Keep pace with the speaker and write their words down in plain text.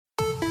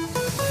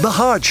The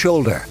Hard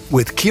Shoulder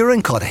with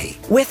Kieran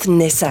Cuddihy with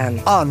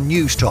Nissan on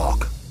News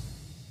Talk.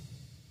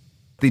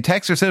 The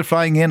texts are still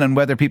flying in on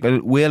whether people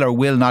will or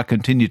will not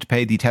continue to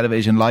pay the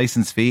television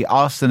licence fee.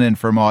 Austin in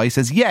Fermoy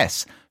says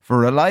yes. For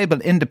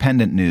reliable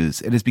independent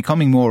news, it is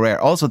becoming more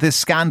rare. Also, this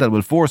scandal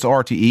will force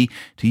RTE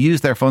to use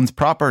their funds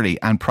properly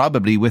and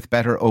probably with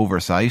better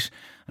oversight.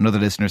 Another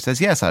listener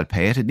says, yes, I'll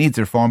pay it. It needs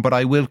reform, but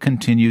I will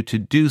continue to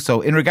do so.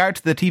 In regard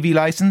to the TV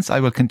licence, I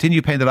will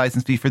continue paying the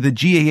licence fee for the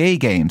GAA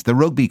games, the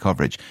rugby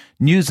coverage,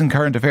 news and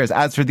current affairs.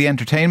 As for the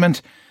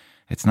entertainment,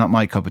 it's not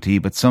my cup of tea,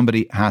 but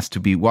somebody has to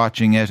be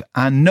watching it.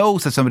 And no,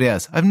 says somebody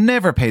else, I've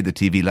never paid the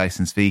TV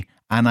licence fee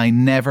and I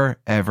never,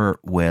 ever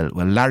will.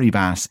 Well, Larry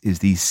Bass is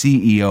the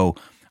CEO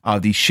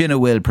of the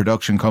Shinawil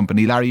production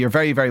company. Larry, you're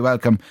very, very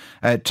welcome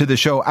to the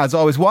show. As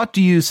always, what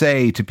do you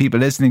say to people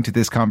listening to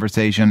this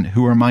conversation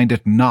who are minded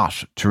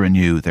not to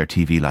renew their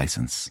TV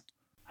licence?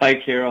 Hi,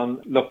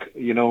 Kieran. Look,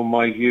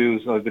 my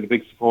views, I've been a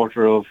big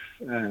supporter of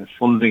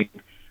funding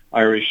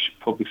Irish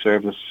public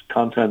service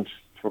content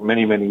for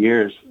many, many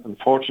years.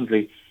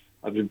 Unfortunately,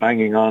 I've been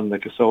banging on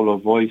like a solo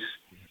voice.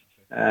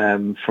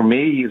 For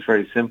me, it's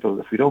very simple.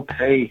 If we don't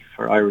pay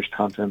for Irish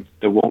content,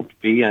 there won't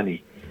be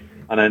any.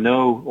 And I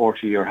know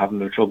RTE are having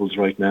their troubles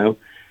right now,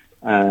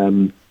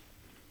 and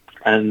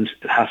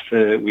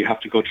we have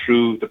to go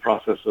through the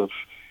process of,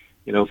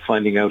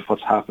 finding out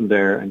what's happened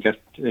there and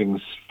get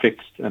things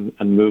fixed and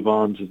move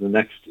on to the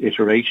next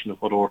iteration of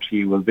what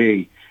RTE will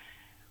be.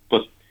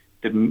 But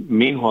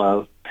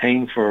meanwhile,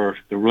 paying for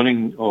the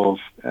running of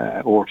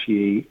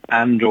RTE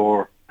and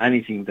or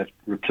anything that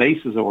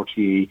replaces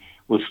RTE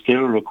will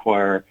still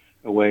require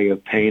a way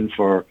of paying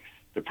for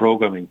the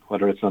programming,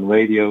 whether it's on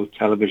radio,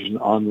 television,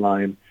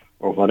 online,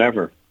 or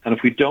whatever. And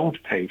if we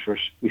don't pay for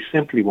it, we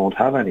simply won't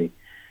have any.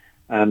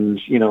 And,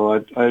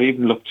 I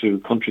even look to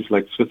countries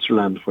like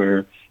Switzerland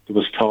where there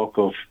was talk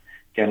of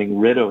getting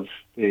rid of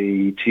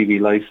the TV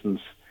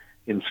licence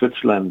in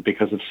Switzerland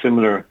because of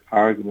similar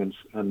arguments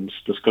and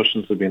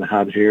discussions that have been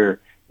had here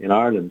in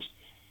Ireland.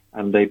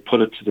 And they put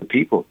it to the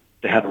people.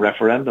 They had a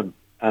referendum.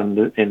 And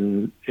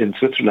in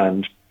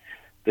Switzerland,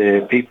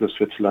 the people of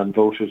Switzerland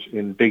voted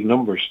in big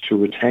numbers to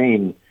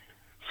retain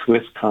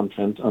Swiss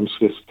content on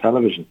Swiss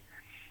television.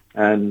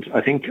 And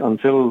I think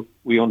until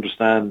we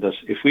understand that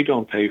if we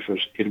don't pay for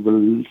it, it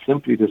will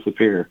simply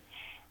disappear.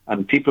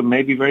 And people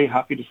may be very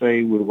happy to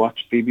say, we'll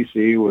watch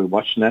BBC, we'll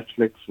watch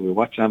Netflix, we'll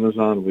watch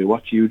Amazon, we'll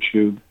watch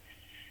YouTube.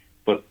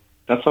 But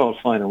that's all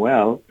fine and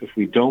well if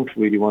we don't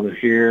really want to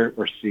hear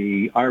or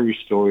see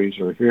Irish stories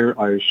or hear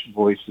Irish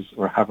voices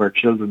or have our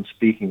children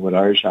speaking with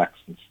Irish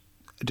accents.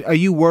 Are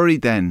you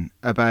worried then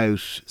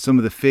about some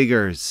of the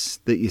figures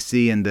that you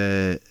see in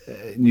the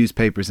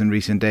newspapers in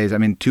recent days? I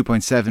mean,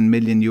 €2.7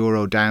 million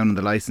down on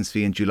the licence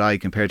fee in July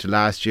compared to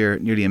last year,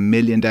 nearly $1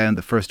 million down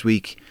the first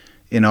week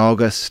in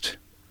August.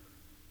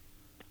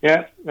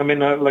 Yeah, I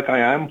mean, I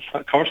am,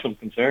 of course I'm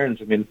concerned.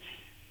 I mean,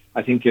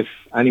 I think if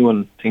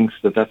anyone thinks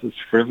that is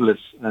frivolous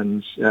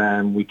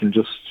and we can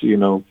just,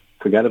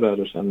 forget about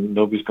it and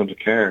nobody's going to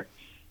care,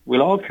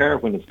 we'll all care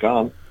when it's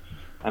gone.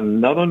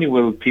 And not only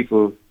will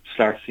people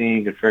start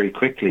seeing it very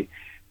quickly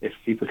if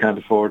people can't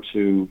afford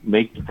to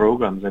make the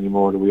programmes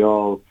anymore that we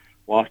all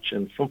watch.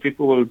 And some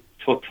people will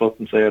tut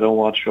and say, I don't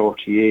watch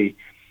RTE.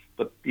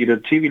 But the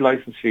TV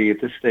licence fee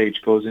at this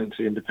stage goes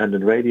into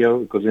independent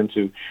radio, it goes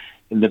into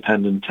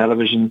independent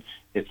television,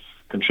 it's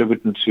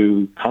contributing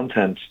to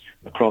content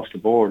across the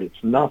board.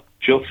 It's not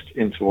just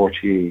into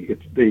RTE.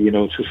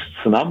 It's just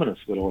synonymous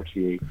with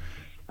RTE.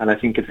 And I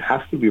think it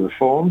has to be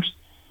reformed.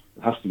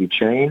 It has to be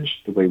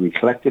changed. The way we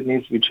collect it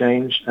needs to be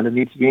changed, and it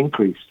needs to be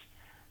increased.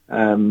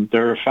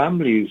 There are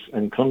families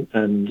and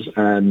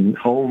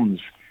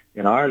homes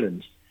in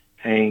Ireland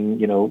paying,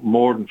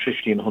 more than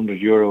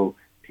 €1,500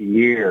 a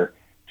year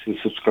to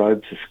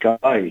subscribe to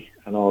Sky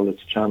and all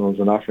its channels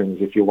and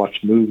offerings. If you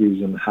watch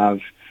movies and have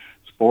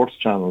sports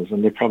channels,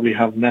 and they probably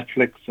have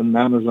Netflix and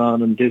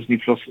Amazon and Disney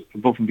Plus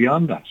above and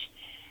beyond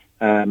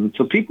that.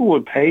 So people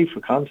will pay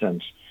for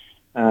content.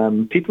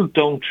 People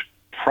don't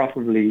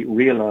properly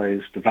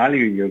realise the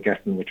value you're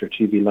getting with your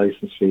TV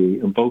licence fee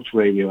in both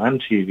radio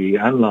and TV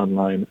and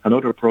online and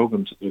other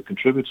programmes that it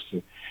contributes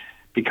to,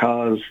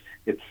 because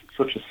it's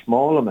such a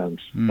small amount.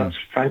 That's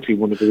frankly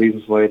one of the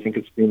reasons why I think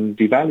it's been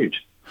devalued.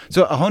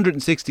 So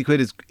 160 quid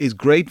is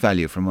great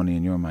value for money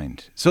in your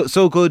mind.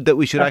 So good that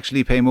we should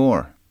actually pay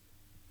more.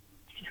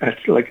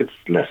 It's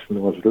less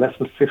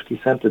than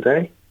 50 cents a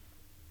day.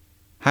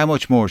 How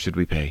much more should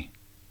we pay?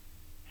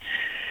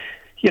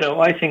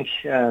 I think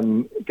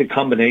the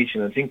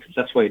combination, I think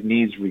that's why it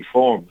needs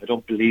reform. I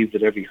don't believe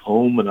that every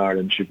home in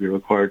Ireland should be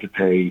required to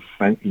pay,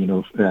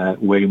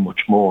 way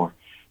much more.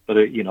 But,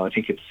 I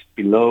think it's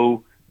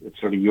below the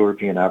sort of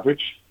European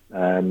average.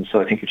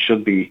 So I think it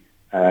should be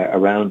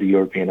around the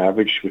European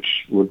average,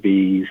 which would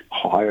be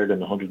higher than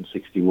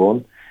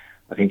 161.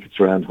 I think it's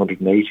around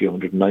 180,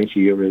 190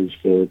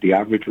 euros, the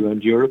average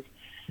around Europe.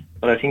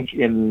 But I think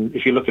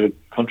if you look at a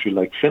country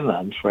like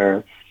Finland,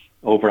 where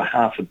over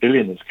 $500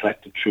 million is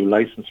collected through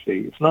licence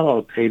fee, it's not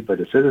all paid by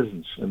the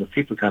citizens. And if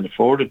people can't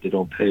afford it, they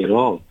don't pay at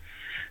all.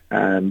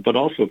 but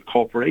also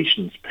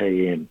corporations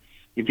pay in.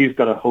 If you've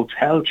got a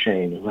hotel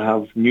chain who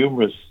have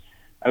numerous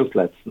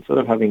outlets, instead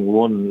of having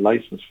one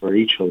license for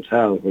each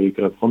hotel where you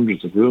could have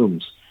hundreds of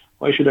rooms,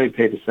 why should I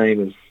pay the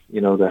same as,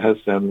 the house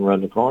down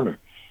around the corner?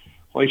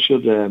 Why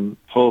should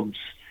pubs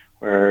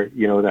where,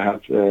 they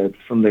have the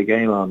Sunday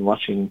game on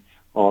watching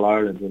All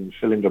Ireland and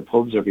filling their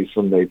pubs every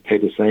Sunday pay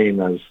the same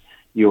as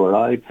you or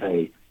I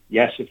pay?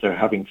 Yes, if they're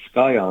having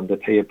Sky on, they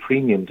pay a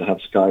premium to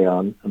have Sky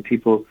on, and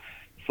people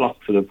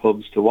flock to the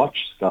pubs to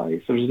watch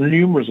Sky. So there's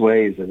numerous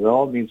ways that it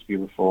all needs to be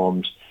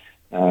reformed.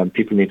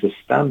 People need to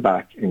stand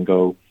back and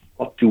go,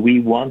 what do we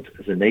want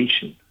as a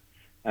nation?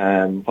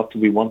 What do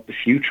we want the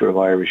future of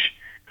Irish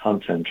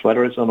content,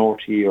 whether it's on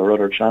RTE or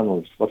other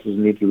channels? What does it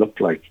need to look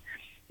like?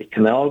 It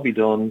can all be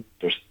done.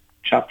 There's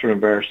chapter and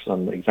verse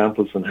on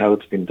examples on how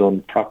it's been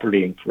done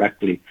properly and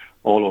correctly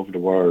all over the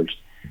world.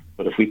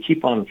 But if we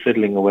keep on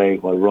fiddling away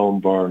while Rome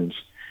burns,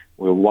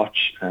 we'll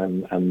watch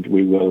and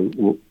we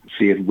will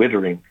see it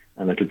withering,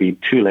 and it'll be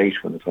too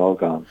late when it's all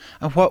gone.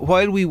 And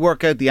while we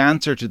work out the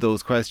answer to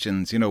those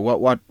questions,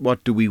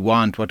 what do we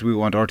want? What do we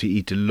want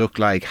RTE to look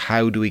like?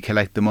 How do we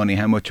collect the money?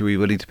 How much are we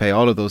willing to pay?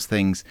 All of those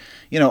things.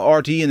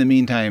 RTE in the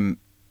meantime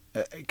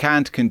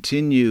can't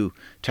continue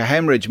to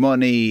hemorrhage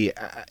money.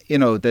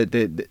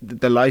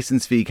 The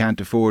license fee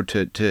can't afford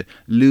to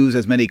lose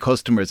as many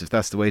customers, if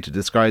that's the way to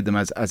describe them,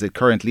 as it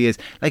currently is.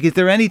 Like, is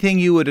there anything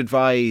you would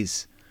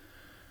advise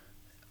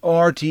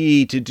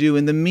RTE to do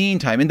in the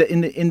meantime,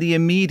 in the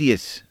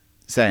immediate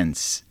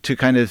sense, to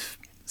kind of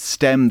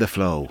stem the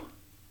flow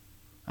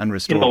and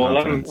restore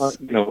confidence?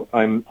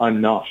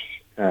 I'm not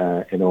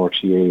in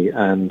RTE,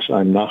 and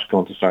I'm not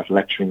going to start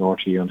lecturing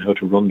RTE on how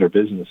to run their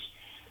business.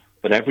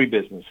 But every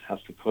business has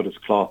to cut its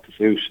cloth to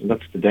suit, and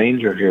that's the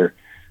danger here.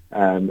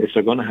 If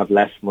they're going to have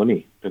less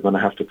money, they're going to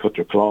have to cut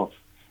their cloth,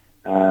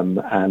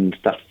 and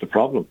that's the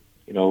problem.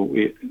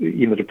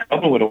 The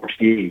problem with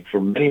RTE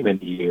for many,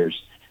 many years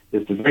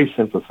is the very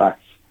simple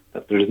fact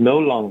that there's no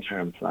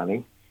long-term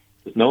planning,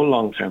 there's no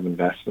long-term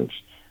investment,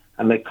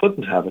 and they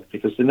couldn't have it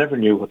because they never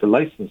knew what the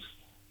license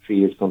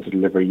fee is going to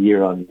deliver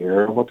year on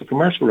year or what the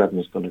commercial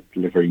revenue is going to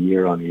deliver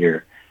year on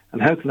year.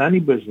 And how can any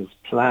business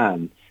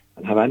plan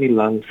and have any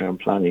long-term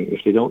planning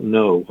if they don't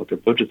know what their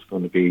budget's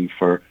going to be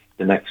for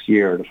the next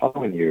year or the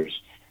following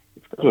years?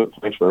 It's got to a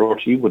point where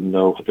RTE wouldn't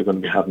know what they're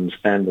going to be having to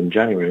spend in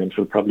January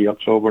until probably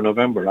October,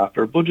 November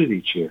after a budget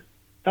each year.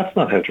 That's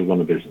not how to run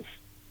a business.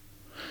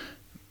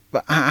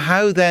 But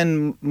how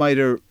then might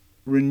a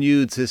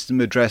renewed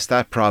system address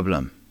that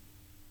problem?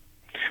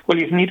 Well,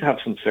 you need to have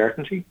some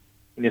certainty.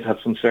 You need to have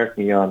some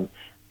certainty on,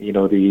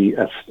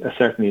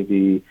 certainly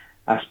the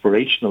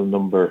aspirational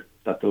number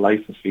that the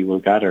license fee will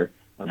gather,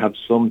 and have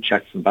some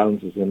checks and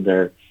balances in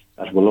there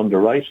that will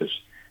underwrite it.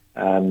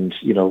 And,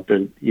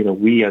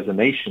 we as a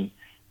nation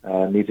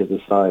need to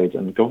decide,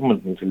 and the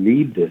government needs to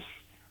lead this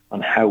on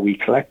how we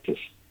collect it.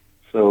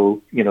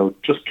 So,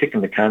 just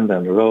kicking the can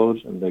down the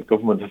road, and the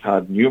government have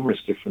had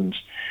numerous different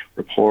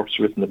reports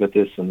written about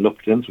this and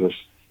looked into it,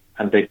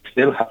 and they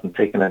still haven't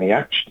taken any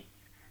action.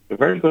 They're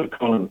very good at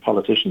calling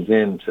politicians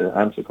in to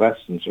answer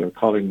questions, or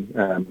calling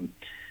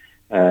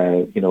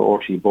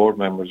RTE board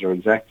members or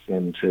execs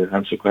in to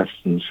answer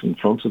questions in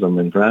front of them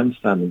and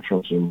grandstand in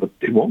front of them, but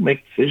they won't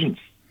make decisions.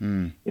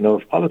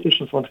 If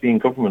politicians want to be in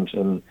government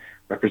and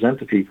represent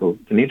the people,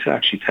 they need to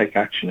actually take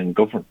action and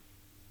govern.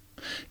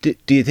 Do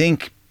you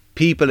think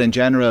people in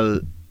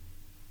general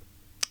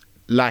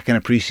lack an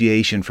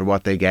appreciation for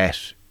what they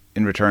get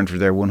in return for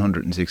their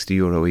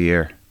 €160 a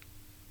year?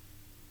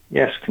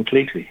 Yes,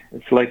 completely.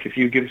 It's like if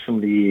you give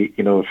somebody,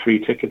 a free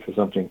ticket for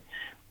something,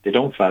 they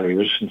don't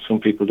value it, and some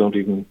people don't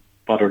even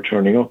bother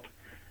turning up.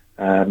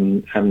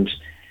 And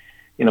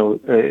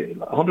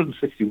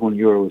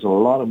 €161 is a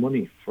lot of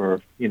money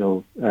for,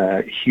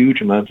 a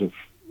huge amount of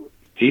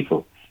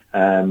people.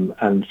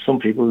 And some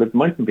people, it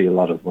mightn't be a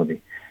lot of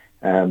money.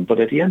 But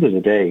at the end of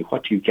the day,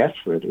 what you get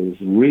for it is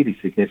really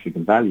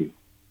significant value.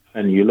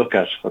 And you look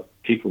at what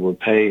people will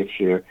pay if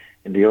you're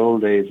in the old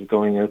days of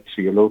going out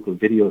to your local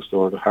video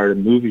store to hire a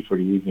movie for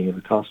the evening, and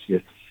it costs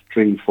you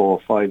 €3,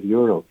 €4,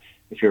 €5.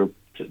 If you're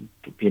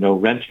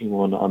renting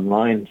one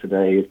online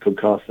today, it could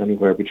cost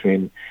anywhere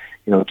between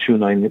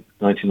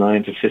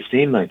 $2.99 to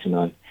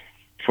 $15.99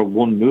 for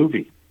one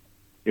movie.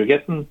 You're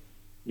getting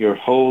your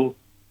whole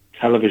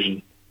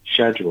television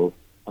schedule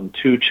on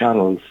 2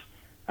 channels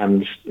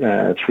and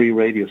 3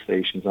 radio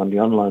stations on the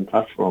online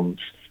platforms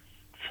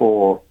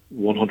for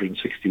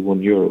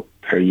 €161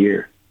 per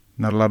year.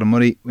 Not a lot of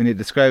money when you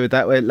describe it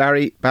that way.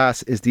 Larry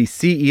Bass is the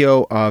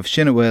CEO of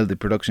Shinawil, the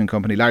production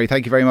company. Larry,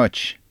 thank you very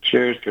much.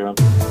 Cheers, Kieran.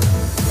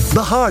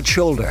 The Hard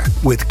Shoulder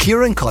with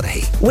Kieran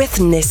Cuddihy. With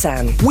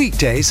Nissan.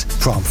 Weekdays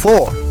from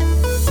 4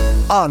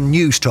 on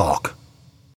News Talk.